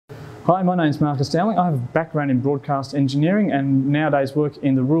Hi, my name is Marcus Dowling. I have a background in broadcast engineering and nowadays work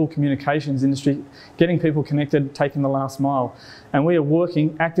in the rural communications industry, getting people connected, taking the last mile. And we are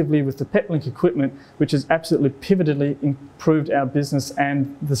working actively with the Peplink equipment, which has absolutely pivotedly improved our business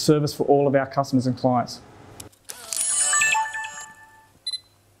and the service for all of our customers and clients.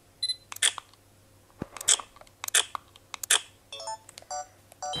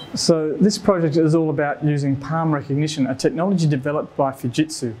 So this project is all about using palm recognition, a technology developed by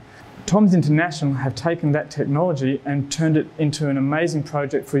Fujitsu. T.O.M.S International have taken that technology and turned it into an amazing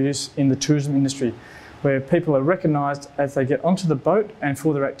project for use in the tourism industry, where people are recognised as they get onto the boat and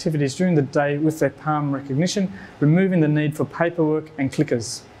for their activities during the day with their palm recognition, removing the need for paperwork and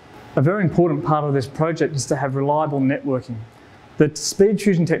clickers. A very important part of this project is to have reliable networking. The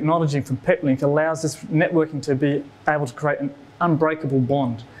SpeedFusion technology from Peplink allows this networking to be able to create an unbreakable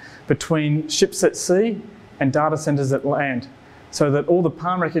bond between ships at sea and data centres at land, so that all the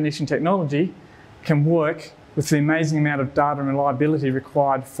palm recognition technology can work with the amazing amount of data and reliability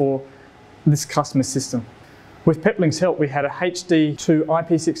required for this customer system. With Peplink's help, we had a HD to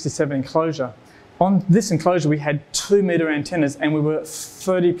IP67 enclosure. On this enclosure, we had 2-metre antennas and we were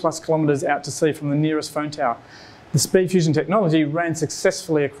 30 plus kilometres out to sea from the nearest phone tower. The SpeedFusion technology ran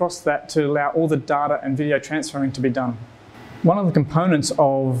successfully across that to allow all the data and video transferring to be done. One of the components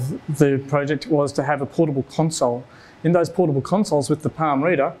of the project was to have a portable console. In those portable consoles with the palm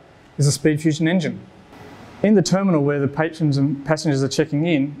reader is a SpeedFusion engine. In the terminal where the patrons and passengers are checking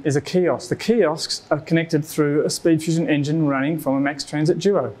in is a kiosk. The kiosks are connected through a SpeedFusion engine running from a Max Transit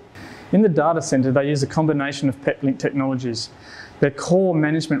Duo. In the data centre, they use a combination of Peplink technologies. Their core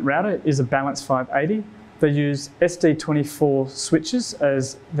management router is a Balance 580. They use SD-WAN switches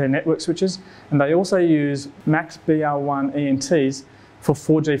as their network switches, and they also use Max BR1 ENTs for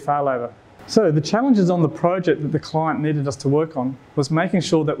 4G failover. So the challenges on the project that the client needed us to work on was making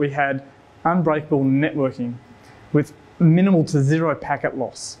sure that we had unbreakable networking with minimal to zero packet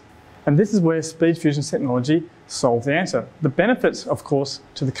loss. And this is where SpeedFusion technology solved the answer. The benefits, of course,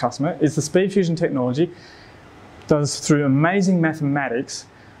 to the customer is the SpeedFusion technology does, through amazing mathematics,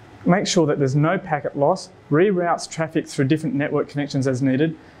 make sure that there's no packet loss, reroutes traffic through different network connections as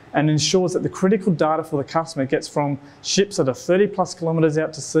needed, and ensures that the critical data for the customer gets from ships that are 30 plus kilometres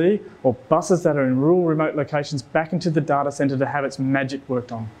out to sea or buses that are in rural remote locations back into the data centre to have its magic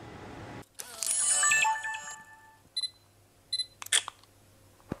worked on.